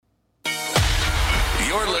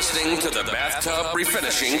You're listening to the Bathtub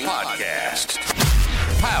Refinishing Podcast.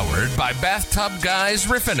 Powered by Bathtub Guys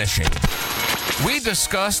Refinishing. We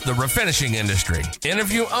discuss the refinishing industry,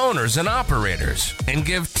 interview owners and operators, and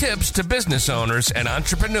give tips to business owners and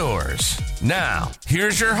entrepreneurs. Now,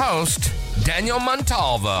 here's your host, Daniel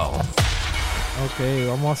Montalvo. Ok,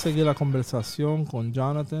 vamos a seguir la conversación con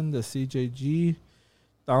Jonathan de CJG.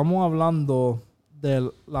 Estábamos hablando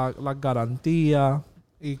de la garantía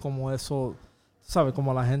y como eso, ¿sabes?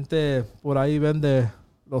 Como la gente por ahí vende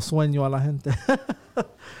los sueños a la gente.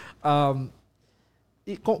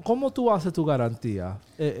 ¿Y cómo tú haces tu garantía?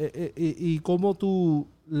 Y cómo tú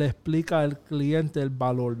le explicas al cliente el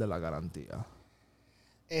valor de la garantía.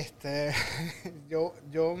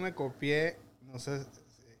 Yo me copié, no sé,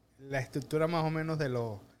 la estructura más o menos de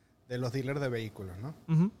los dealers de vehículos, ¿no?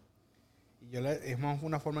 Uh-huh. Y es más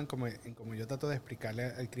una forma en como yo trato de explicarle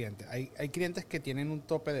al cliente. Hay clientes que tienen un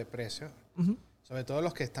tope de precio, uh-huh, sobre todo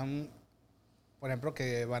los que están, por ejemplo,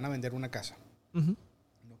 que van a vender una casa. Uh-huh.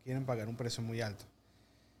 No quieren pagar un precio muy alto.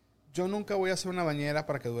 Yo nunca voy a hacer una bañera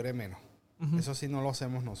para que dure menos. Uh-huh. Eso sí no lo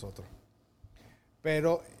hacemos nosotros.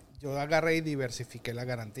 Pero yo agarré y diversifiqué la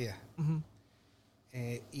garantía. Uh-huh.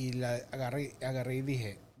 Y agarré y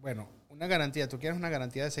dije, bueno, una garantía, tú quieres una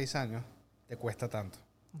garantía de 6 años, te cuesta tanto.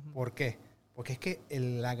 Uh-huh. ¿Por qué? Porque es que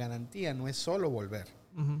la garantía no es solo volver.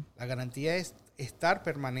 Uh-huh. La garantía es estar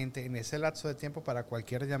permanente en ese lapso de tiempo para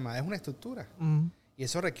cualquier llamada. Es una estructura. Uh-huh. Y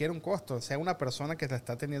eso requiere un costo. Sea una persona que te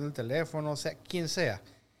está teniendo el teléfono, sea quien sea.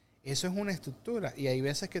 Eso es una estructura. Y hay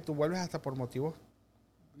veces que tú vuelves hasta por motivos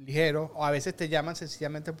ligeros. O a veces te llaman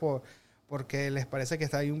sencillamente porque les parece que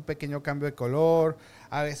está ahí un pequeño cambio de color.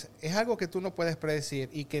 A veces es algo que tú no puedes predecir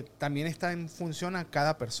y que también está en función a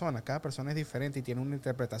cada persona. Cada persona es diferente y tiene una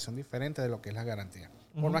interpretación diferente de lo que es la garantía.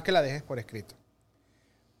 Uh-huh. Por más que la dejes por escrito.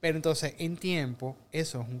 Pero entonces, en tiempo,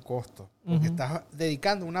 eso es un costo. Porque uh-huh, estás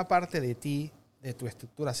dedicando una parte de ti, de tu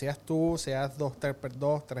estructura. Seas tú, seas dos,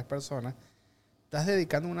 tres personas. Estás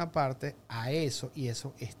dedicando una parte a eso y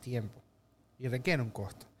eso es tiempo. Y requiere un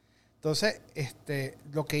costo. Entonces,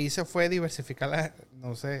 lo que hice fue diversificar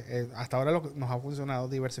hasta ahora nos ha funcionado.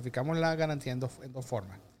 Diversificamos la garantía en dos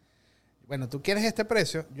formas. Bueno, tú quieres este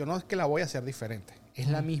precio, yo no es que la voy a hacer diferente. Es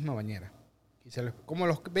uh-huh, la misma bañera. Como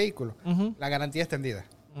los vehículos, uh-huh, la garantía extendida.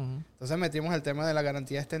 Uh-huh. Entonces metimos el tema de la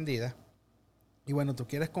garantía extendida. Y bueno, tú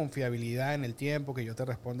quieres confiabilidad en el tiempo, que yo te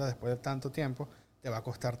responda después de tanto tiempo, te va a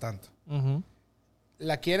costar tanto. Uh-huh.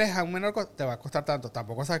 La quieres a un menor costo, te va a costar tanto.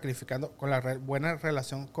 Tampoco sacrificando con la buena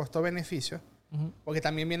relación costo-beneficio. Uh-huh. Porque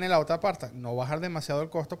también viene la otra parte. No bajar demasiado el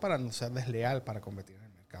costo para no ser desleal para competir en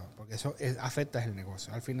el mercado. Porque eso afecta el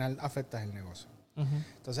negocio. Al final afecta el negocio. Uh-huh.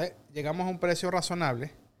 Entonces, llegamos a un precio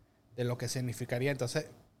razonable de lo que significaría. Entonces,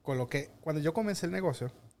 cuando yo comencé el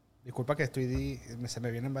negocio, disculpa que se me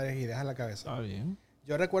vienen varias ideas a la cabeza. Está bien.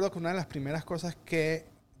 Yo recuerdo que una de las primeras cosas que,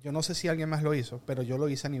 yo no sé si alguien más lo hizo, pero yo lo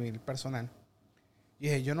hice a nivel personal. Y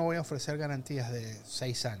dije, yo no voy a ofrecer garantías de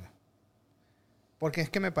 6 años. Porque es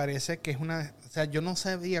que me parece que yo no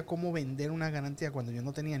sabía cómo vender una garantía cuando yo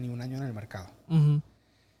no tenía ni un año en el mercado. Uh-huh.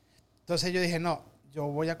 Entonces yo dije, no, yo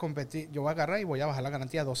voy a competir, yo voy a agarrar y voy a bajar la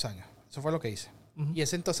garantía a 2 años. Eso fue lo que hice. Uh-huh. Y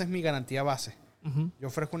ese entonces es mi garantía base. Uh-huh. Yo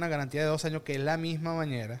ofrezco una garantía de 2 años que es la misma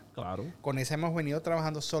bañera. Claro. Con esa hemos venido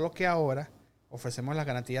trabajando, solo que ahora ofrecemos la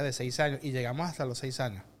garantía de 6 años y llegamos hasta los 6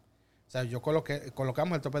 años. O sea,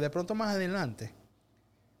 colocamos el tope. De pronto más adelante,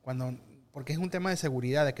 porque es un tema de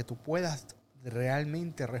seguridad, de que tú puedas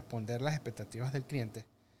realmente responder las expectativas del cliente,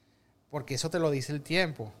 porque eso te lo dice el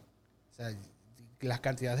tiempo. O sea, las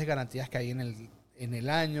cantidades de garantías que hay en el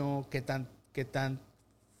año,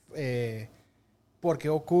 por qué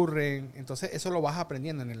ocurren. Entonces, eso lo vas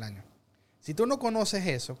aprendiendo en el año. Si tú no conoces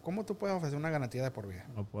eso, ¿cómo tú puedes ofrecer una garantía de por vida?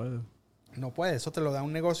 No puedes. No puedes. Eso te lo da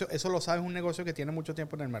un negocio. Eso lo sabes, un negocio que tiene mucho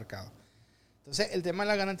tiempo en el mercado. Entonces, el tema de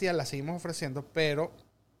la garantía la seguimos ofreciendo, pero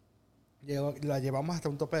la llevamos hasta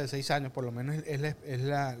un tope de 6 años, por lo menos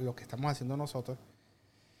es lo que estamos haciendo nosotros.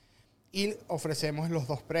 Y ofrecemos los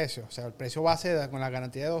dos precios. O sea, el precio base con la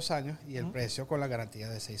garantía de 2 años y el precio con la garantía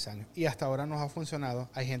de 6 años. Y hasta ahora nos ha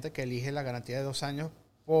funcionado. Hay gente que elige la garantía de 2 años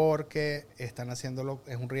porque están haciéndolo,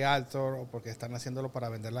 es un realtor, o porque están haciéndolo para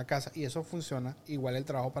vender la casa. Y eso funciona. Igual el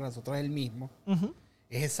trabajo para nosotros es el mismo. Uh-huh.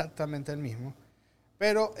 Es exactamente el mismo.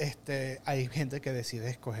 Pero hay gente que decide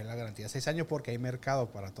escoger la garantía de 6 años porque hay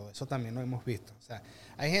mercado para todo. Eso también lo hemos visto. O sea,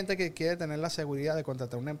 hay gente que quiere tener la seguridad de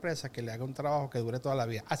contratar una empresa que le haga un trabajo que dure toda la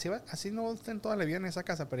vida. Así no estén toda la vida en esa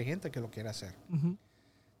casa, pero hay gente que lo quiere hacer. Uh-huh.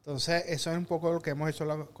 Entonces, eso es un poco lo que hemos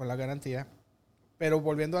hecho con la garantía. Pero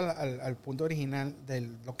volviendo al punto original de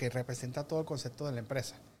lo que representa todo el concepto de la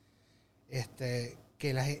empresa.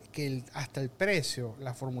 hasta el precio,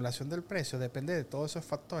 la formulación del precio depende de todos esos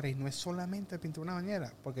factores y no es solamente pintar una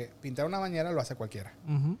bañera, porque pintar una bañera lo hace cualquiera.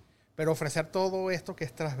 Uh-huh. Pero ofrecer todo esto que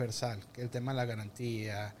es transversal, que el tema de la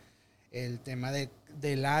garantía, el tema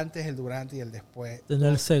del antes, el durante y el después.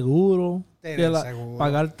 Tener seguro, seguro,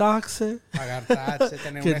 pagar taxes,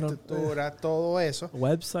 tener una estructura, todo eso.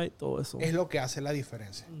 Website, todo eso. Es lo que hace la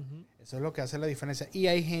diferencia. Uh-huh. Eso es lo que hace la diferencia. Y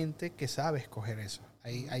hay gente que sabe escoger eso.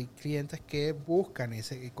 Hay clientes que buscan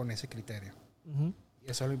con ese criterio. Uh-huh. Y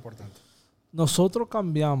eso es lo importante. Nosotros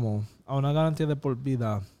cambiamos a una garantía de por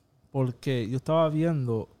vida porque yo estaba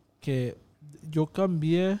viendo que yo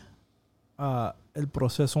cambié el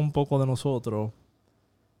proceso un poco de nosotros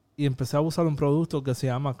y empecé a usar un producto que se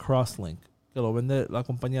llama Crosslink, que lo vende la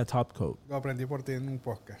compañía Topcoat. Lo aprendí por ti en un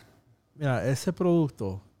podcast. Mira, ese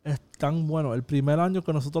producto es tan bueno. El primer año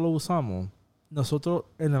que nosotros lo usamos, nosotros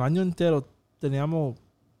en el año entero teníamos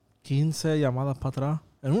 15 llamadas para atrás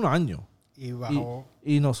en un año. Y bajó.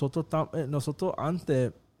 Y nosotros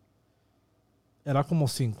antes era como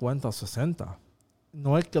 50 o 60.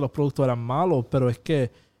 No es que los productos eran malos, pero es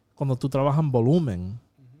que cuando tú trabajas en volumen,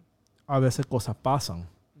 uh-huh, a veces cosas pasan.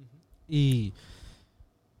 Uh-huh. Y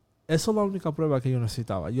eso es la única prueba que yo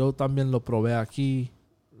necesitaba. Yo también lo probé aquí.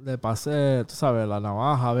 Le pasé, tú sabes, la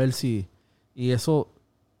navaja a ver si... Y eso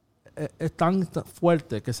es tan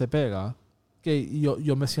fuerte que se pega que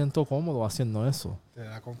yo me siento cómodo haciendo eso. Te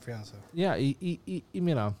da confianza. Yeah, y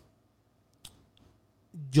mira,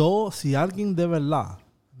 si alguien de verdad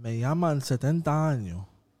me llama en 70 años,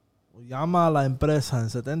 o llama a la empresa en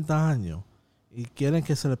 70 años, y quieren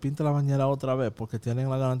que se le pinte la bañera otra vez porque tienen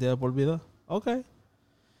la garantía de por vida, ok.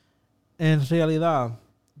 En realidad,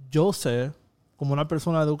 yo sé, como una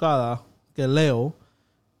persona educada, que leo,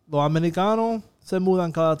 los americanos se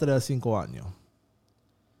mudan cada 3 a 5 años.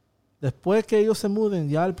 Después que ellos se muden,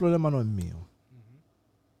 ya el problema no es mío. Uh-huh.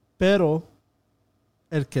 Pero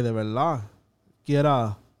el que de verdad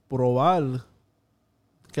quiera probar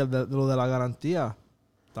que lo de la garantía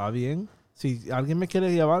está bien. Si alguien me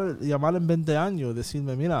quiere llamar en 20 años y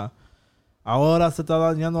decirme, mira, ahora se está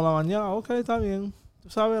dañando la bañera, ok, está bien. Tú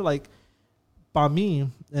sabes, para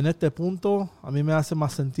mí, en este punto, a mí me hace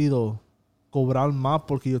más sentido cobrar más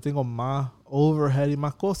porque yo tengo más overhead y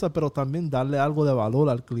más cosas, pero también darle algo de valor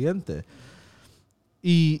al cliente.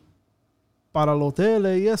 Y para los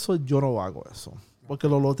hoteles y eso, yo no hago eso. Porque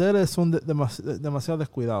los hoteles son demasiado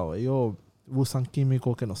descuidados. Ellos usan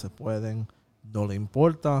químicos que no se pueden. No le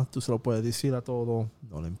importa. Tú se lo puedes decir a todo.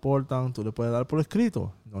 No le importan. Tú le puedes dar por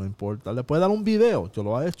escrito. No le importa. Le puedes dar un video. Yo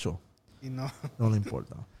lo he hecho. Y no le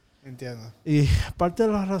importa. Entiendo. Y parte de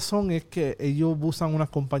la razón es que ellos usan una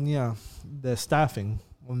compañía de staffing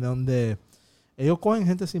donde ellos cogen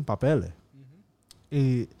gente sin papeles. Uh-huh.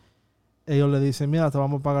 Y ellos le dicen, mira, te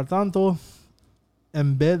vamos a pagar tanto.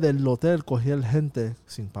 En vez del hotel coger gente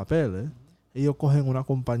sin papeles, uh-huh, ellos cogen una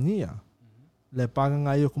compañía. Uh-huh. Le pagan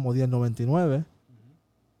a ellos como $10.99. Uh-huh.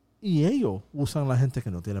 Y ellos usan la gente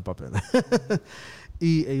que no tiene papeles. Uh-huh.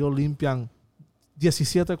 Y ellos limpian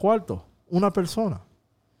 17 cuartos. Una persona.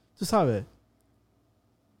 Tú sabes,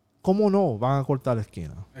 ¿cómo no van a cortar la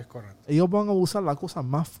esquina? Es correcto. Ellos van a usar la cosa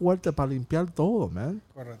más fuerte para limpiar todo, man.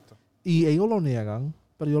 Correcto. Y ellos lo niegan,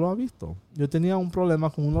 pero yo lo he visto. Yo tenía un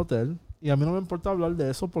problema con un hotel y a mí no me importa hablar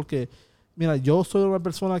de eso porque, mira, yo soy una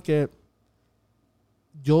persona que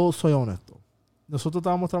yo soy honesto. Nosotros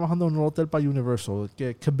estábamos trabajando en un hotel para Universal,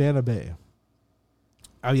 que Cabana Bay.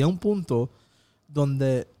 Había un punto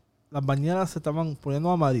donde las bañeras se estaban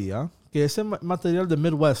poniendo amarillas, que ese material de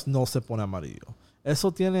Midwest no se pone amarillo.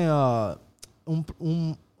 Eso tiene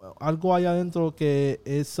algo allá adentro que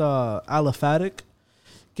es aliphatic,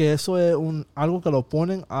 que eso es algo que lo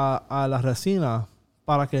ponen a la resina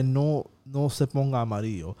para que no se ponga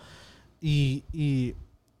amarillo. Y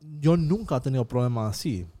yo nunca he tenido problemas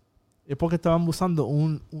así. Es porque estaban usando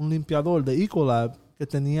un limpiador de Ecolab que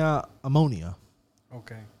tenía amonia.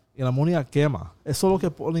 Okay. Y la amonia quema. Eso es lo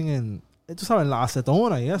que ponen en, tú sabes, la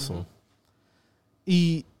acetona y eso. Uh-huh.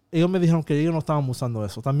 Y ellos me dijeron que ellos no estaban usando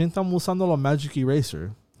eso. También estaban usando los Magic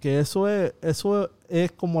Eraser, que eso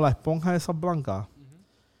es como la esponja esa blanca.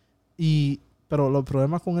 Uh-huh. Pero el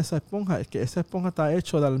problema con esa esponja es que esa esponja está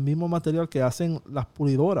hecha del mismo material que hacen las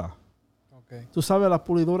pulidoras. Okay. Tú sabes, las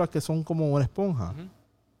pulidoras que son como una esponja. Uh-huh.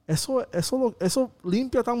 Eso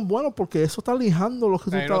limpia tan bueno porque eso está lijando lo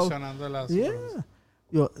que tú estás... erosionando las... Yeah.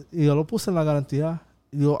 Yo lo puse en la garantía.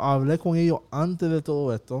 Yo hablé con ellos antes de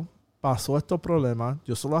todo esto. Pasó estos problemas.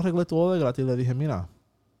 Yo solo arreglé todo de gratis. Le dije, mira,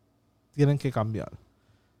 tienen que cambiar.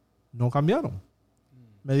 No cambiaron.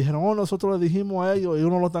 Me dijeron, nosotros le dijimos a ellos y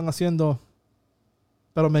ellos no lo están haciendo.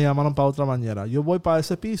 pero me llamaron para otra manera. Yo voy para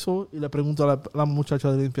ese piso y le pregunto a la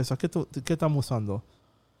muchacha de limpieza, ¿qué estamos usando?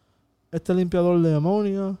 Este limpiador de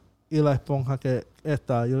amonio y la esponja que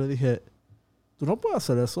está. Yo le dije, tú no puedes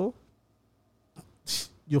hacer eso.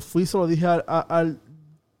 Yo fui, se lo dije al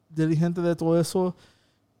dirigente de todo eso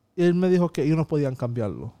y él me dijo que ellos no podían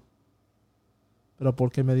cambiarlo. ¿Pero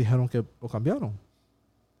por qué me dijeron que lo cambiaron?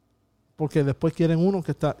 Porque después quieren uno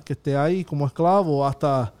que esté ahí como esclavo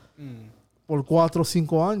hasta por 4 o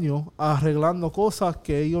 5 años arreglando cosas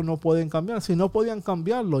que ellos no pueden cambiar. Si no podían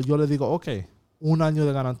cambiarlo, yo les digo, ok, 1 año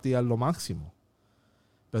de garantía es lo máximo.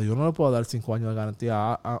 Pero yo no le puedo dar 5 años de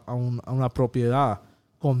garantía a una propiedad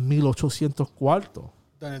con 1,800 cuartos.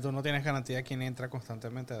 Donde tú no tienes garantía a quien entra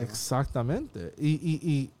constantemente. Además. Exactamente.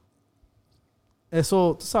 Y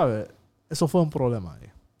eso, tú sabes, eso fue un problema ahí.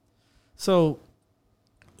 So,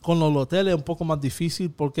 con los hoteles es un poco más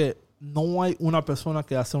difícil porque no hay una persona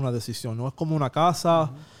que hace una decisión. No es como una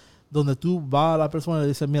casa donde tú vas a la persona y le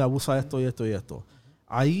dices, mira, usa esto y esto y esto.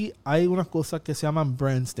 Ahí hay unas cosas que se llaman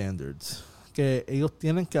brand standards, que ellos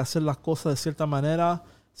tienen que hacer las cosas de cierta manera.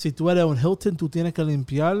 Si tú eres un Hilton, tú tienes que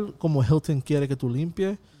limpiar como Hilton quiere que tú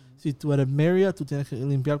limpies. Si tú eres Marriott, tú tienes que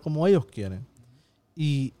limpiar como ellos quieren.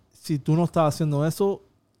 Y si tú no estás haciendo eso,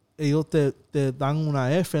 ellos te dan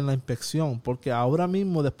una F en la inspección. Porque ahora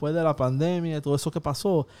mismo, después de la pandemia y todo eso que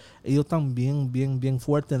pasó, ellos están bien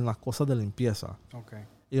fuertes en las cosas de limpieza. Okay.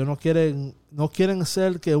 Ellos no quieren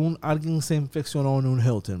ser que alguien se infeccionó en un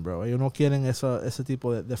Hilton, bro. Ellos no quieren ese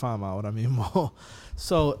tipo de fama ahora mismo.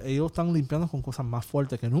 So, ellos están limpiando con cosas más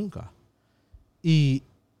fuertes que nunca. Y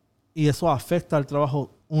eso afecta al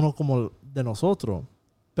trabajo uno como de nosotros.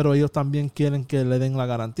 Pero ellos también quieren que le den la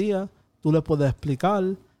garantía. Tú le puedes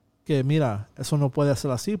explicar que, mira, eso no puede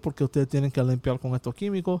ser así porque ustedes tienen que limpiar con estos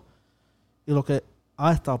químicos. Y lo que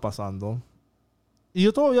ha estado pasando... Y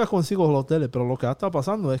yo todavía consigo los hoteles, pero lo que está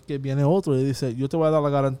pasando es que viene otro y dice, yo te voy a dar la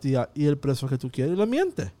garantía y el precio que tú quieres, y le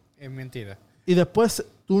miente. Es mentira. Y después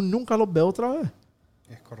tú nunca los ves otra vez.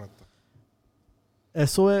 Es correcto.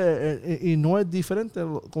 Eso es, y no es diferente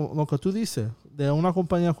lo que tú dices, de una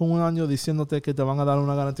compañía con 1 año diciéndote que te van a dar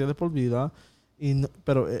una garantía de por vida,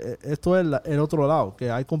 pero esto es el otro lado, que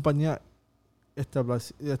hay compañías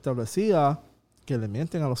establecidas que le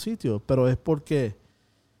mienten a los sitios, pero es porque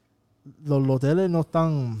los hoteles no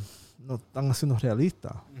están haciendo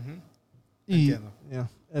realistas. Y yeah,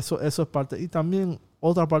 eso es parte. Y también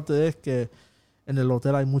otra parte es que en el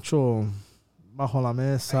hotel hay mucho bajo la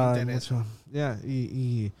mesa. Hay mucho,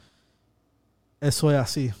 y eso es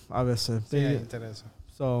así a veces. Sí, hay interés.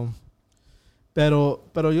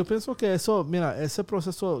 Pero yo pienso que eso, mira, ese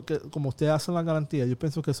proceso, que como ustedes hacen la garantía, yo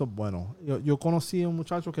pienso que eso es bueno. Yo conocí a un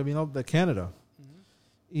muchacho que vino de Canadá.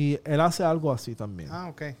 Y él hace algo así también. Ah,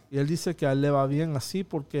 ok. Y él dice que a él le va bien así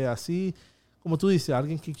porque así, como tú dices,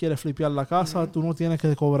 alguien que quiere flipear la casa, tú no tienes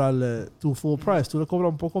que cobrarle tu full price. Tú le cobras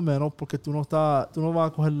un poco menos porque tú no vas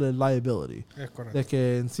a cogerle liability. Es correcto. De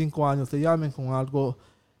que en 5 años te llamen con algo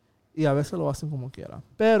y a veces lo hacen como quieran.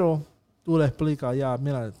 Pero tú le explicas, ya,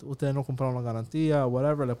 mira, ustedes no compraron la garantía,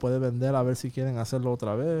 whatever, le puedes vender a ver si quieren hacerlo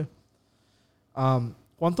otra vez.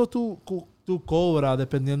 ¿Cuánto tú cobras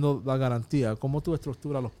dependiendo de la garantía? ¿Cómo tú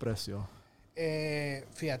estructuras los precios?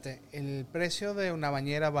 Fíjate, el precio de una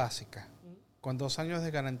bañera básica con 2 años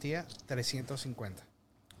de garantía, 350.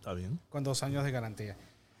 Está bien. Con 2 años de garantía.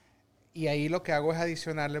 Y ahí lo que hago es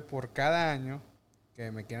adicionarle por cada año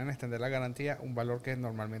que me quieran extender la garantía un valor que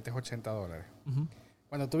normalmente es $80.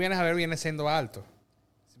 Cuando tú vienes a ver, viene siendo alto.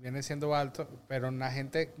 Viene siendo alto, pero la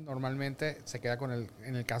gente normalmente se queda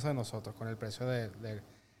en el caso de nosotros, con el precio de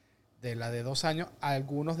la de 2 años.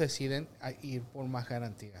 Algunos deciden ir por más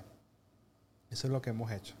garantía. Eso es lo que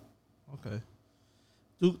hemos hecho. Okay.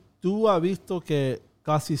 ¿Tú has visto que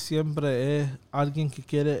casi siempre es alguien que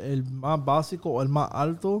quiere el más básico o el más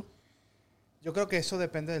alto? Yo creo que eso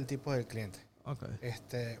depende del tipo del cliente.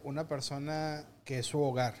 Okay. Una persona que es su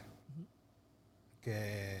hogar,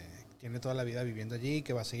 que tiene toda la vida viviendo allí,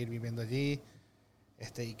 que va a seguir viviendo allí,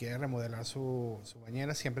 y quiere remodelar su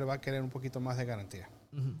bañera, siempre va a querer un poquito más de garantía.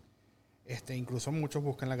 Incluso muchos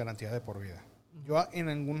buscan la garantía de por vida. Yo en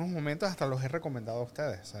algunos momentos hasta los he recomendado a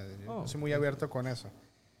ustedes. O sea, yo soy muy abierto con eso.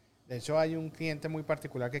 De hecho, hay un cliente muy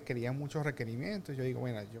particular que quería muchos requerimientos. Yo digo,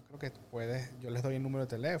 bueno, yo creo que yo les doy el número de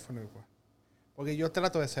teléfono. Porque yo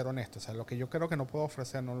trato de ser honesto. O sea, lo que yo creo que no puedo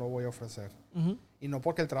ofrecer, no lo voy a ofrecer. Y no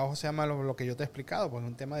porque el trabajo sea malo, lo que yo te he explicado, pues es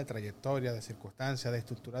un tema de trayectoria, de circunstancias, de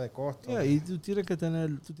estructura de costos. Y tú tienes que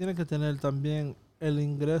tener también el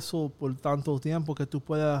ingreso por tanto tiempo que tú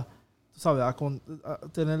puedas, tú sabes,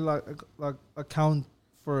 tener la account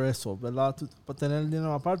for eso, ¿verdad? Para tener el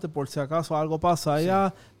dinero aparte, por si acaso algo pasa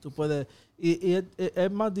allá, tú puedes... Y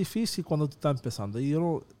es más difícil cuando tú estás empezando. Y yo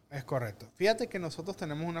no... Es correcto. Fíjate que nosotros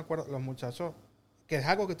tenemos un acuerdo, los muchachos, que es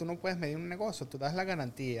algo que tú no puedes medir en un negocio. Tú das la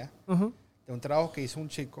garantía de un trabajo que hizo un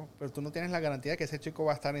chico, pero tú no tienes la garantía de que ese chico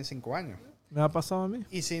va a estar en 5 años. Me ha pasado a mí.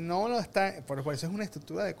 Y si no lo está, por eso es una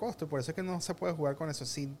estructura de costo, por eso es que no se puede jugar con eso.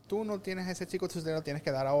 Si tú no tienes a ese chico, tú se lo tienes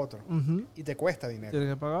que dar a otro. Y te cuesta dinero. Tienes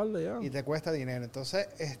que pagarle ya. Y te cuesta dinero. Entonces,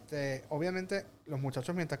 obviamente, los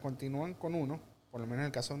muchachos mientras continúan con uno, por lo menos en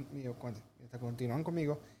el caso mío, mientras continúan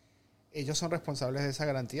conmigo, ellos son responsables de esa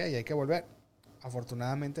garantía y hay que volver.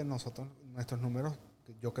 Afortunadamente, nuestros números,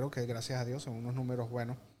 yo creo que gracias a Dios son unos números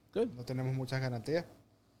buenos. Good. No tenemos muchas garantías.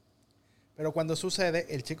 Pero cuando sucede,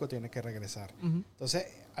 el chico tiene que regresar. Entonces,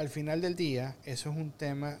 al final del día, eso es un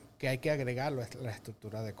tema que hay que agregarlo a la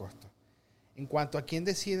estructura de costos. En cuanto a quién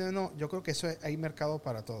decide o no, yo creo que hay mercado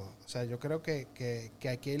para todo. O sea, yo creo que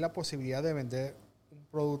aquí hay la posibilidad de vender un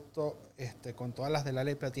producto con todas las de la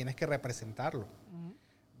ley, pero tienes que representarlo.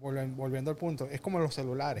 Volviendo al punto, es como los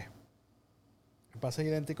celulares. Pasa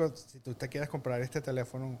idéntico si tú te quieres comprar este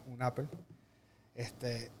teléfono, un Apple,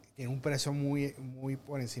 tiene un precio muy, muy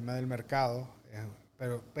por encima del mercado,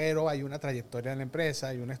 pero hay una trayectoria de la empresa,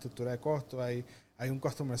 hay una estructura de costo, hay un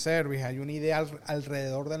customer service, hay una idea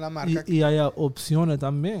alrededor de la marca. Y hay opciones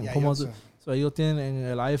también. Como opciones. Ellos tienen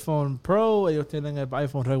el iPhone Pro, ellos tienen el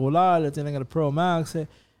iPhone regular, ellos tienen el Pro Max.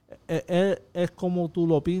 Es como tú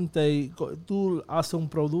lo pintes y tú haces un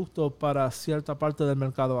producto para cierta parte del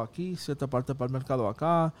mercado aquí, cierta parte para el mercado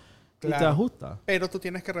acá. Claro, y te ajusta. Pero tú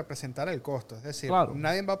tienes que representar el costo. Es decir,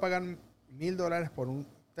 nadie va a pagar $1,000 por un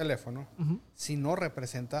teléfono si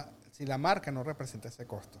la marca no representa ese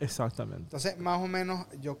costo. Exactamente. Entonces, más o menos,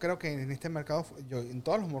 yo creo que en este mercado, en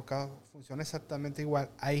todos los mercados funciona exactamente igual.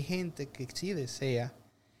 Hay gente que sí desea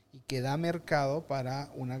y que da mercado para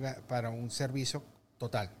un servicio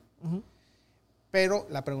total. Pero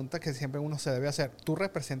la pregunta que siempre uno se debe hacer, ¿tú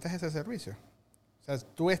representas ese servicio? O sea,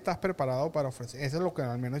 ¿tú estás preparado para ofrecer? Eso es lo que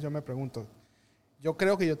al menos yo me pregunto. Yo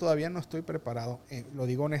creo que yo todavía no estoy preparado, lo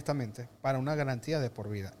digo honestamente, para una garantía de por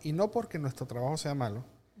vida. Y no porque nuestro trabajo sea malo,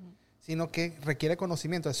 sino que requiere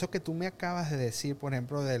conocimiento. Eso que tú me acabas de decir, por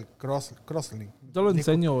ejemplo, del crosslink. Yo lo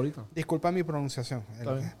enseño ahorita. Disculpa mi pronunciación.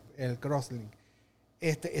 El crosslink.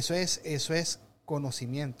 Eso es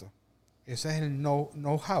conocimiento. Eso es el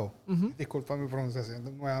know-how. Disculpa mi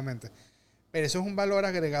pronunciación nuevamente. Pero eso es un valor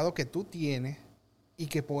agregado que tú tienes y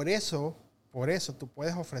que por eso tú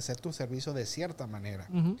puedes ofrecer tu servicio de cierta manera.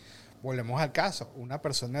 Volvemos al caso. Una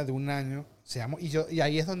persona de 1 año, y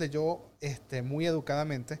ahí es donde yo, muy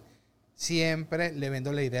educadamente, siempre le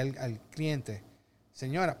vendo la idea al cliente.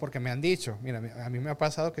 Señora, porque me han dicho, mira, a mí me ha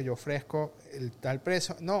pasado que yo ofrezco el tal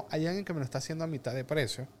precio. No, hay alguien que me lo está haciendo a mitad de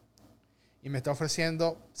precio y me está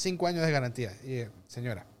ofreciendo 5 años de garantía. Y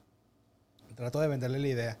señora, trato de venderle la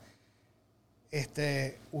idea.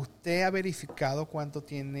 ¿Usted ha verificado cuánto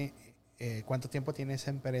tiempo tiene esa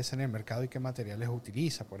empresa en el mercado y qué materiales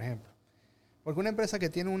utiliza, por ejemplo? Porque una empresa que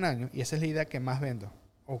tiene 1 año, y esa es la idea que más vendo,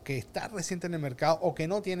 o que está reciente en el mercado, o que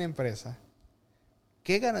no tiene empresa,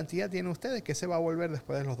 ¿qué garantía tiene usted de que se va a volver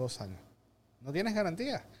después de los 2 años? No tienes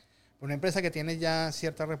garantía. Una empresa que tiene ya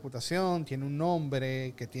cierta reputación, tiene un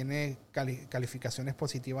nombre, que tiene calificaciones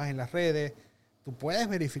positivas en las redes, tú puedes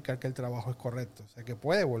verificar que el trabajo es correcto, o sea, que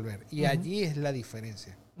puede volver. Y allí es la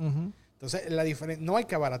diferencia. Entonces, no hay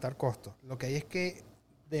que abaratar costos. Lo que hay es que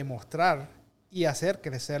demostrar y hacer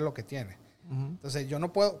crecer lo que tiene. Entonces, yo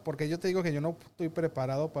no puedo, porque yo te digo que yo no estoy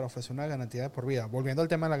preparado para ofrecer una garantía de por vida. Volviendo al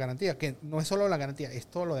tema de la garantía, que no es solo la garantía, es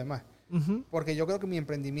todo lo demás. Porque yo creo que mi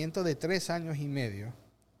emprendimiento de 3 años y medio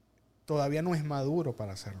todavía no es maduro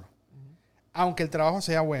para hacerlo. Aunque el trabajo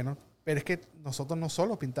sea bueno, pero es que nosotros no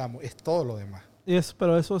solo pintamos, es todo lo demás.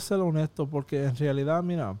 Pero eso es ser honesto, porque en realidad,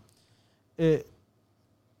 mira,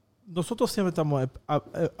 nosotros siempre estamos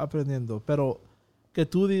aprendiendo, pero que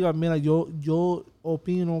tú digas, mira, yo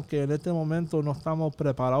opino que en este momento no estamos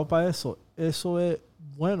preparados para eso. Eso es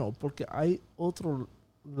bueno, porque hay otro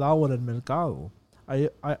lado en el mercado.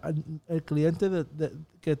 El cliente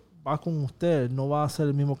que va con usted no va a ser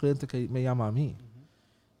el mismo cliente que me llama a mí.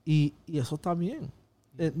 Y eso está bien.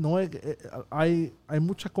 Hay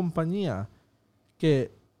muchas compañías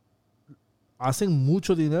que hacen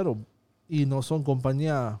mucho dinero y no son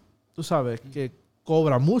compañías, tú sabes, que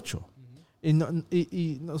cobran mucho.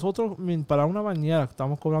 Y nosotros, para una bañera,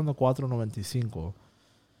 estamos cobrando $4.95.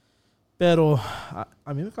 Pero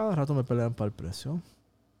a mí cada rato me pelean para el precio.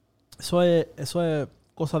 Eso es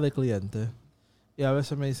cosa de cliente. Y a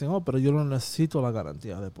veces me dicen, pero yo no necesito la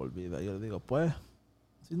garantía de por vida. Y yo le digo, pues,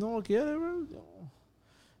 si no lo quieres, no.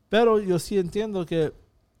 Pero yo sí entiendo que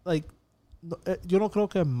yo no creo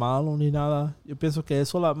que es malo ni nada. Yo pienso que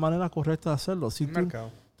eso es la manera correcta de hacerlo. Si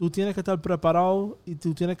tú tienes que estar preparado y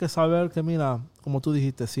tú tienes que saber que, mira, como tú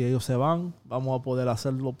dijiste, si ellos se van, vamos a poder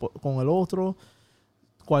hacerlo con el otro.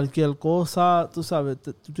 Cualquier cosa, tú sabes,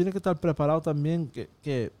 tú tienes que estar preparado también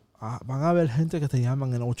que van a haber gente que te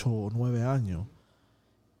llaman en 8 o 9 años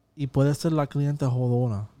y puede ser la cliente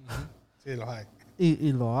jodona. Sí, los hay.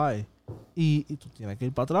 Y lo hay. Y tú tienes que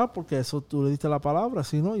ir para atrás porque eso tú le diste la palabra.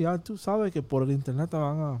 Si no, ya tú sabes que por el internet te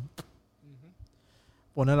van a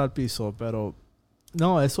poner al piso. Pero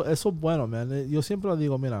no, eso es bueno, man. Yo siempre le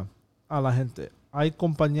digo, mira, a la gente, hay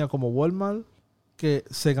compañías como Walmart que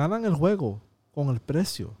se ganan el juego con el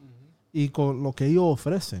precio y con lo que ellos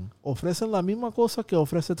ofrecen. Ofrecen la misma cosa que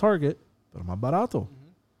ofrece Target, pero más barato.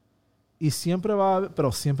 Y siempre va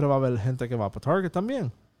a haber gente que va para Target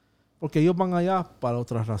también. Porque ellos van allá para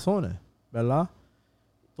otras razones, ¿verdad?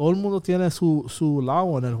 Todo el mundo tiene su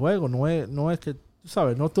lado en el juego. No es que, tú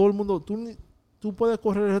sabes, no todo el mundo... Tú puedes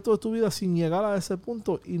correr el resto de tu vida sin llegar a ese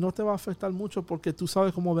punto y no te va a afectar mucho porque tú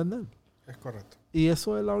sabes cómo vender. Es correcto. Y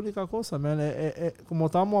eso es la única cosa, man. Como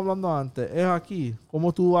estábamos hablando antes, es aquí.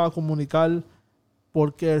 Cómo tú vas a comunicar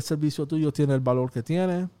por qué el servicio tuyo tiene el valor que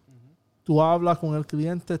tiene. Tú hablas con el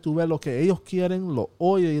cliente, tú ves lo que ellos quieren, lo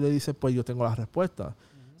oyes y le dices, pues yo tengo la respuesta.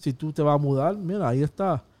 Si tú te vas a mudar, mira, ahí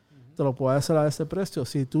está. Te lo puedes hacer a ese precio.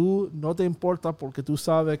 Si tú no te importa porque tú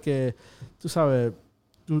sabes que,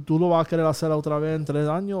 tú lo vas a querer hacer otra vez en 3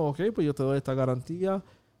 años, ok, pues yo te doy esta garantía.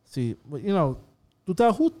 Sí, tú te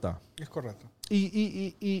ajustas. Es correcto.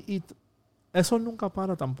 Y eso nunca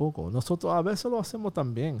para tampoco. Nosotros a veces lo hacemos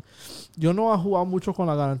también. Yo no he jugado mucho con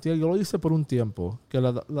la garantía. Yo lo hice por un tiempo, que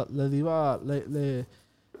le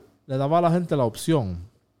daba a la gente la opción.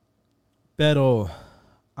 Pero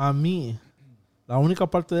a mí, la única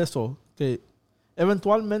parte de eso, que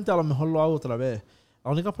eventualmente a lo mejor lo hago otra vez.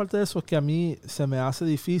 La única parte de eso es que a mí se me hace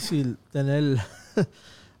difícil tener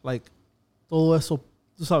todo eso,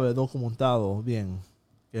 tú sabes, documentado bien.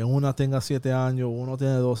 Que una tenga 7 años, uno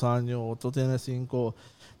tiene 2 años, otro tiene 5.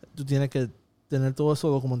 Tú tienes que tener todo eso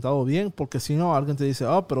documentado bien, porque si no, alguien te dice,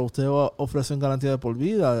 pero usted ofrece garantía de por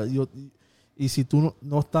vida. Y si tú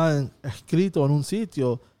no estás escrito en un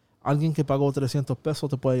sitio, alguien que pagó $300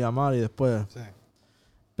 te puede llamar y después... Sí.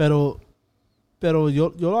 Pero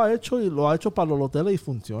yo lo he hecho y lo ha hecho para los hoteles y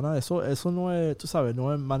funciona. Eso no es, tú sabes,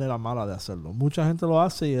 no es manera mala de hacerlo. Mucha gente lo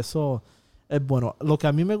hace y eso es bueno. Lo que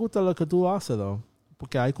a mí me gusta es lo que tú haces,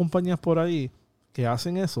 porque hay compañías por ahí que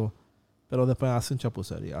hacen eso, pero después hacen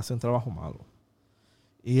chapucería, hacen trabajo malo.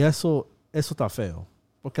 Y eso está feo,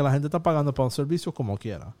 porque la gente está pagando para un servicio como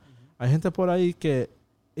quiera. Hay gente por ahí que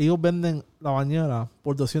ellos venden la bañera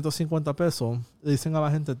por $250. Le dicen a la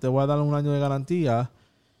gente, te voy a dar 1 año de garantía.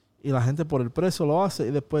 Y la gente por el precio lo hace.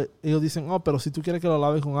 Y después ellos dicen, pero si tú quieres que lo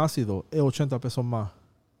laves con ácido, es $80 más.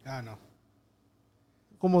 No.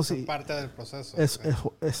 Como eso si... es parte del proceso.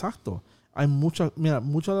 Exacto. Hay muchos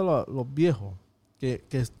de los viejos, que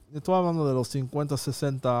estoy hablando de los 50,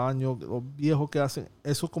 60 años, los viejos que hacen,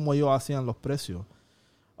 eso es como ellos hacían los precios.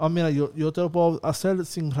 Mira, yo te lo puedo hacer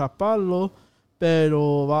sin rasparlo,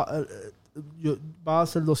 pero va a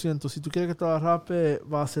ser 200. Si tú quieres que te lo raspe,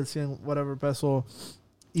 va a ser 100, whatever pesos.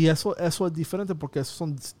 Y eso es diferente porque esos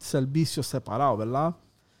son servicios separados, ¿verdad?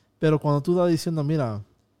 Pero cuando tú estás diciendo, mira,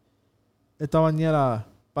 esta bañera,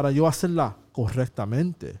 para yo hacerla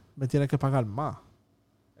correctamente, me tiene que pagar más.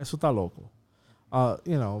 Eso está loco.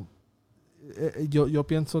 Yo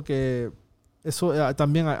pienso que eso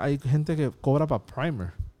también hay gente que cobra para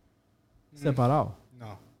primer separado.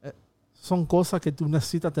 No. Son cosas que tú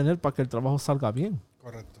necesitas tener para que el trabajo salga bien.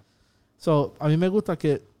 Correcto. A mí me gusta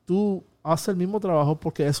que tú haces el mismo trabajo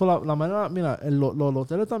porque eso la manera, mira, los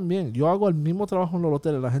hoteles también. Yo hago el mismo trabajo en los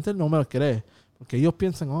hoteles. La gente no me lo cree. Porque ellos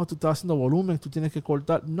piensan, tú estás haciendo volumen, tú tienes que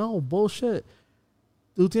cortar. No, bullshit.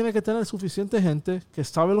 Tú tienes que tener suficiente gente que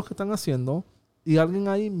sabe lo que están haciendo y alguien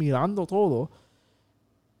ahí mirando todo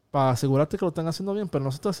para asegurarte que lo están haciendo bien. Pero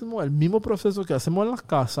nosotros hacemos el mismo proceso que hacemos en las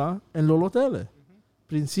casas, en los hoteles.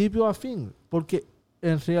 Principio a fin. Porque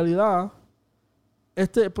en realidad,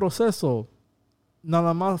 este proceso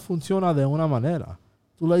nada más funciona de una manera.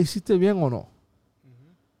 ¿Tú la hiciste bien o no?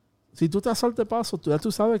 Si tú te saltas paso, ya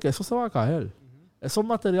tú sabes que eso se va a caer. Esos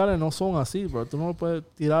materiales no son así, pero tú no lo puedes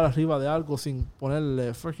tirar arriba de algo sin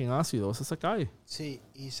ponerle freaking ácido. Eso se cae. Sí,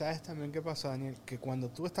 y sabes también qué pasa, Daniel, que cuando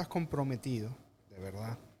tú estás comprometido, de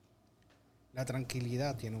verdad, la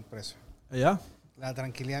tranquilidad tiene un precio. ¿Ya? La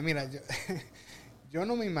tranquilidad, mira, yo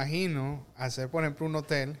no me imagino hacer, por ejemplo, un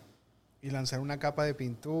hotel y lanzar una capa de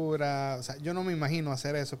pintura. O sea, yo no me imagino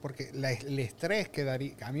hacer eso porque el estrés que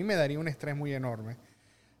daría, a mí me daría un estrés muy enorme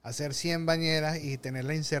hacer 100 bañeras y tener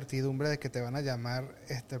la incertidumbre de que te van a llamar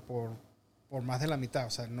por más de la mitad. O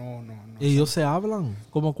sea, no. Ellos se hablan,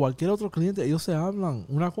 como cualquier otro cliente, ellos se hablan.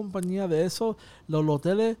 Una compañía de eso, los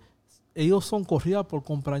hoteles, ellos son corridas por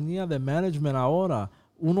compañía de management ahora.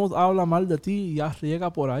 Uno habla mal de ti y ya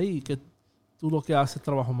riega por ahí que tú lo que haces es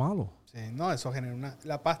trabajo malo. Sí, no, eso genera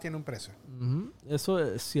la paz tiene un precio. Eso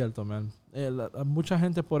es cierto, man. Hay mucha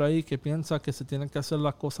gente por ahí que piensa que se tienen que hacer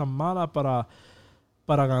las cosas malas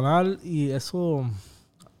para ganar y eso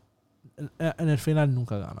en el final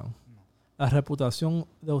nunca ganan. No. La reputación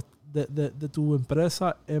de tu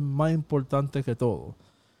empresa es más importante que todo.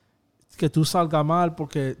 Que tú salgas mal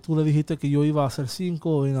porque tú le dijiste que yo iba a hacer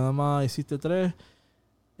 5 y nada más hiciste 3.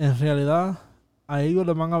 En realidad, a ellos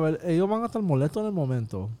le van a ver, ellos van a estar molestos en el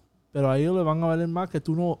momento, pero a ellos le van a ver más que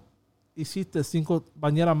tú no hiciste 5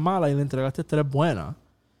 bañeras malas y le entregaste 3 buenas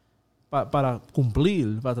para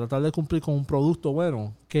tratar de cumplir con un producto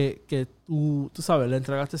bueno, que tú sabes, le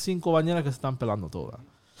entregaste 5 bañeras que se están pelando todas.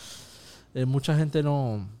 Mucha gente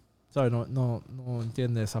no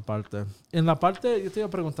entiende esa parte. En la parte, yo te iba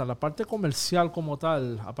a preguntar, la parte comercial como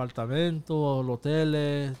tal, apartamentos,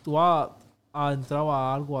 hoteles, ¿tú has entrado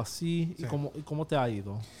a algo así? Sí. ¿Y cómo te ha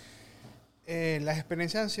ido? Las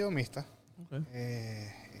experiencias han sido mixtas. Okay.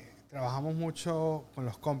 Trabajamos mucho con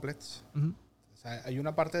los complex. Uh-huh. O sea, hay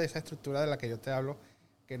una parte de esa estructura de la que yo te hablo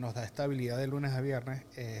que nos da estabilidad de lunes a viernes,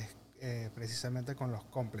 precisamente con los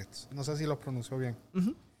complex. No sé si los pronuncio bien.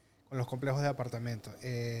 Uh-huh. Con los complejos de apartamentos.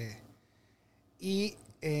 Y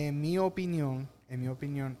en mi opinión,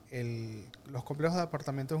 los complejos de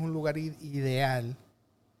apartamentos es un lugar ideal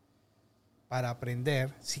para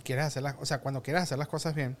aprender si quieres hacer cuando quieras hacer las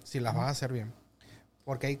cosas bien, si las vas a hacer bien,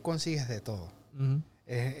 porque ahí consigues de todo. Uh-huh.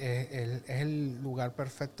 Es el lugar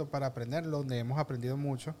perfecto para aprender, donde hemos aprendido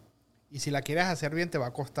mucho, y si la quieres hacer bien te va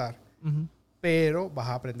a costar, uh-huh, pero vas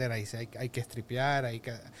a aprender. Ahí hay que stripear,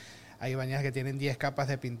 hay bañeras que tienen 10 capas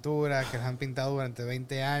de pintura, que las han pintado durante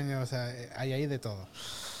 20 años, o sea, hay de todo.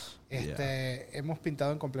 Hemos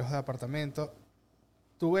pintado en complejos de apartamentos.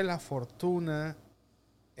 Tuve la fortuna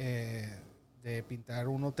de pintar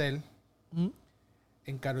un hotel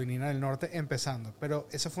en Carolina del Norte empezando, pero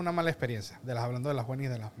esa fue una mala experiencia, hablando de las buenas y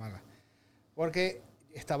de las malas, porque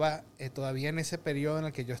estaba todavía en ese periodo en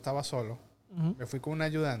el que yo estaba solo. Uh-huh. Me fui con un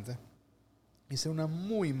ayudante, hice una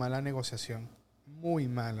muy mala negociación, muy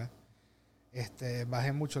mala,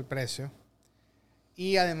 bajé mucho el precio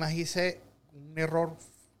y además hice un error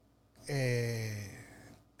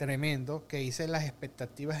tremendo, que hice las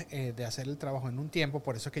expectativas de hacer el trabajo en un tiempo,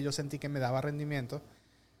 por eso es que yo sentí que me daba rendimiento,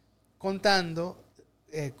 contando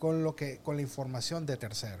con la información de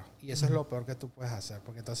terceros, y eso, uh-huh, es lo peor que tú puedes hacer,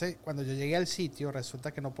 porque entonces cuando yo llegué al sitio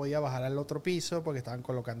resulta que no podía bajar al otro piso porque estaban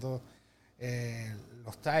colocando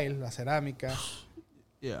los tiles, la cerámica.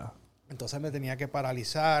 Yeah. Entonces me tenía que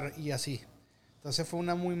paralizar y así. Entonces fue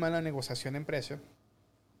una muy mala negociación en precio.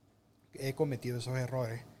 He cometido esos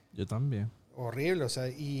errores. Yo también. Horrible, o sea,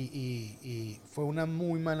 y fue una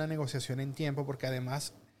muy mala negociación en tiempo, porque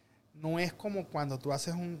además no es como cuando tú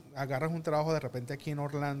agarras un trabajo de repente aquí en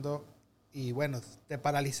Orlando y bueno, te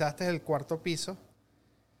paralizaste el cuarto piso,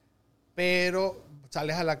 pero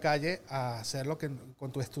sales a la calle a hacer lo que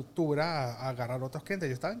con tu estructura, a agarrar otros clientes.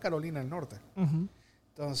 Yo estaba en Carolina del Norte. Uh-huh.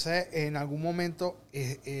 Entonces, en algún momento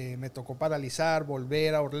me tocó paralizar,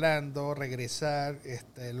 volver a Orlando, regresar.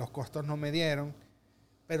 Los costos no me dieron,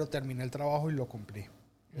 pero terminé el trabajo y lo cumplí.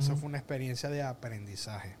 Eso, uh-huh, fue una experiencia de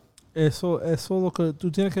aprendizaje. Eso lo que tú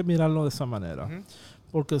tienes que mirarlo de esa manera, uh-huh,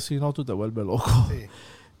 porque si no tú te vuelves loco. Sí.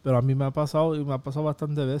 Pero a mí me ha pasado, y me ha pasado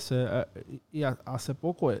bastantes veces, y hace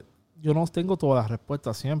poco, yo no tengo todas las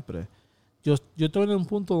respuestas siempre. Yo estoy en un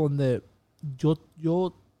punto donde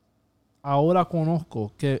yo ahora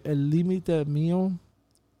conozco que el límite mío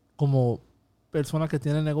como persona que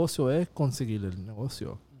tiene negocio es conseguir el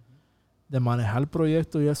negocio. Uh-huh. De manejar el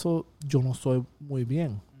proyecto y eso yo no soy muy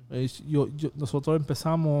bien. Uh-huh. Nosotros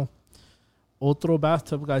empezamos otro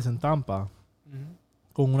Bathtub Guys en Tampa,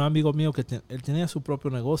 uh-huh, con un amigo mío que él tenía su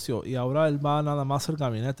propio negocio y ahora él va nada más al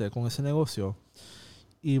gabinete con ese negocio.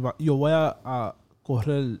 Y yo voy a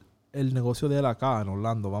correr el negocio de él acá en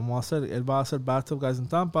Orlando. Él va a hacer Bathtub Guys en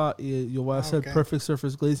Tampa y yo voy a hacer, okay, Perfect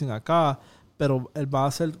Surface Glazing acá, pero él va a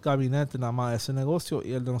hacer gabinete nada más ese negocio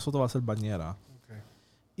y el de nosotros va a ser bañera.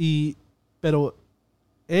 Okay. Pero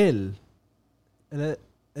él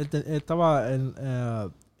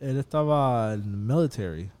estaba en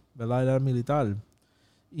military, ¿verdad? Él era militar.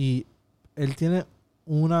 Y él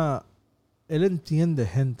entiende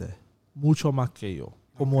gente mucho más que yo.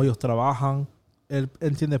 Cómo, okay, ellos trabajan. Él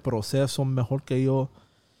entiende procesos mejor que yo.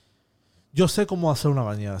 Yo sé cómo hacer una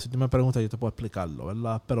bañera. Si tú me preguntas, yo te puedo explicarlo,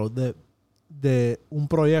 ¿verdad? Pero de un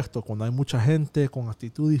proyecto, cuando hay mucha gente con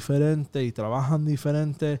actitud diferente y trabajan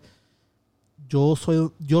diferente, yo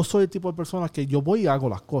soy el tipo de persona que yo voy y hago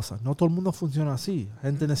las cosas. No todo el mundo funciona así.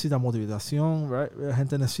 Gente necesita motivación, right?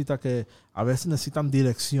 Gente necesita a veces necesitan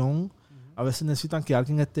dirección, a veces necesitan que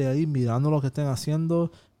alguien esté ahí mirando lo que estén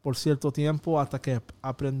haciendo por cierto tiempo hasta que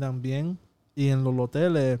aprendan bien. Y en los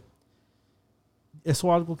hoteles, eso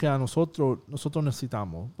es algo que a nosotros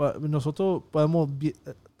necesitamos. Nosotros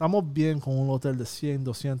estamos bien con un hotel de 100,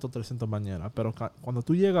 200, 300 bañeras, pero cuando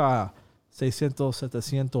tú llegas a 600,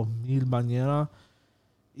 700, 1000 bañeras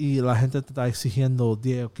y la gente te está exigiendo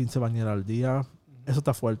 10 o 15 bañeras al día, eso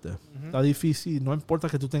está fuerte. Está difícil. No importa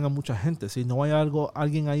que tú tengas mucha gente. Si no hay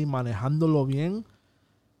alguien ahí manejándolo bien,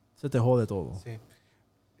 se te jode todo. Sí.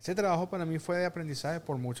 Ese trabajo para mí fue de aprendizaje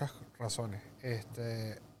por muchas razones.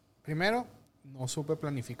 Primero, no supe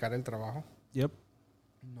planificar el trabajo. Yep.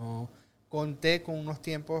 No conté con unos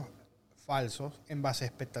tiempos falsos en base a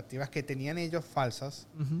expectativas que tenían ellos falsas.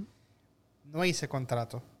 No hice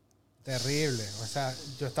contrato. Terrible. O sea,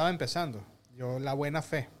 yo estaba empezando. La buena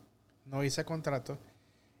fe. No hice contrato.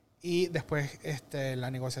 Y después la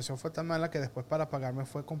negociación fue tan mala que después para pagarme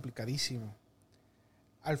fue complicadísimo.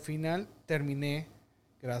 Al final terminé,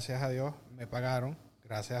 gracias a Dios, me pagaron,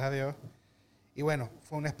 gracias a Dios. Y bueno,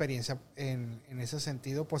 fue una experiencia en ese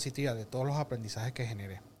sentido positiva de todos los aprendizajes que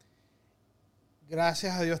generé.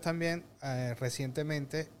 Gracias a Dios también,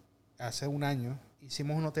 recientemente, hace un año,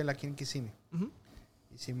 hicimos un hotel aquí en Kissimmee.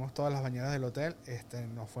 Hicimos todas las bañeras del hotel,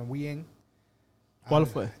 nos fue muy bien. ¿Cuál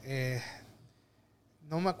fue?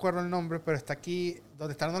 No me acuerdo el nombre, pero está aquí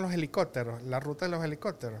donde están los helicópteros, la ruta de los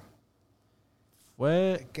helicópteros.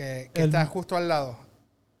 Fue que está justo al lado.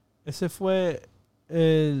 Ese fue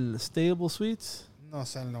el Stable Suites. No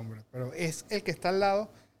sé el nombre, pero es el que está al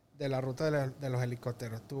lado de la ruta de los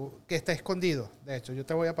helicópteros. Que está escondido, de hecho. Yo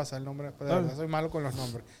te voy a pasar el nombre, pero de verdad soy malo con los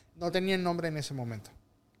nombres. No tenía el nombre en ese momento.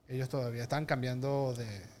 Ellos todavía estaban cambiando de...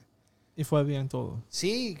 Y fue bien todo.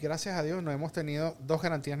 Sí, gracias a Dios. No hemos tenido 2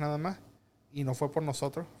 garantías nada más. Y no fue por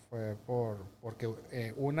nosotros. Fue porque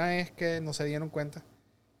una es que no se dieron cuenta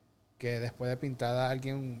que después de pintada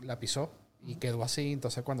alguien la pisó y quedó así.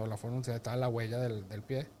 Entonces cuando la fueron, estaba la huella del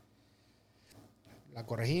pie. La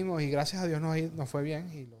corregimos y gracias a Dios nos fue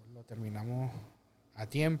bien y lo terminamos a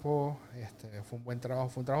tiempo. Fue un buen trabajo.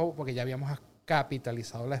 Fue un trabajo porque ya habíamos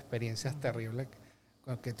capitalizado las experiencias terribles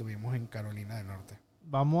que tuvimos en Carolina del Norte.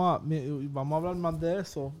 Vamos a hablar más de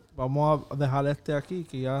eso. Vamos a dejar aquí,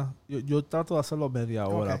 que ya... Yo trato de hacerlo media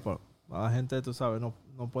hora. Okay. La gente, tú sabes, no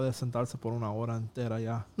puede sentarse por una hora entera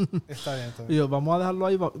ya. Está bien. Vamos a dejarlo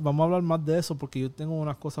ahí. Vamos a hablar más de eso porque yo tengo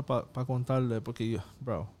unas cosas para contarle. Porque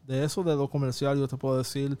de eso, de lo comercial, yo te puedo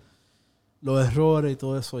decir los errores y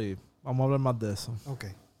todo eso. Y vamos a hablar más de eso. Ok.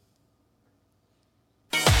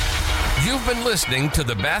 You've been listening to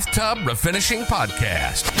the Bathtub Refinishing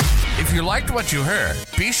Podcast. If you liked what you heard,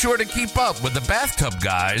 be sure to keep up with the Bathtub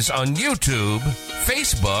Guys on YouTube,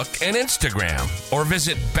 Facebook, and Instagram, or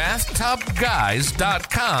visit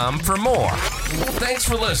bathtubguys.com for more. Thanks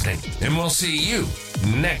for listening, and we'll see you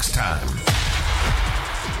next time.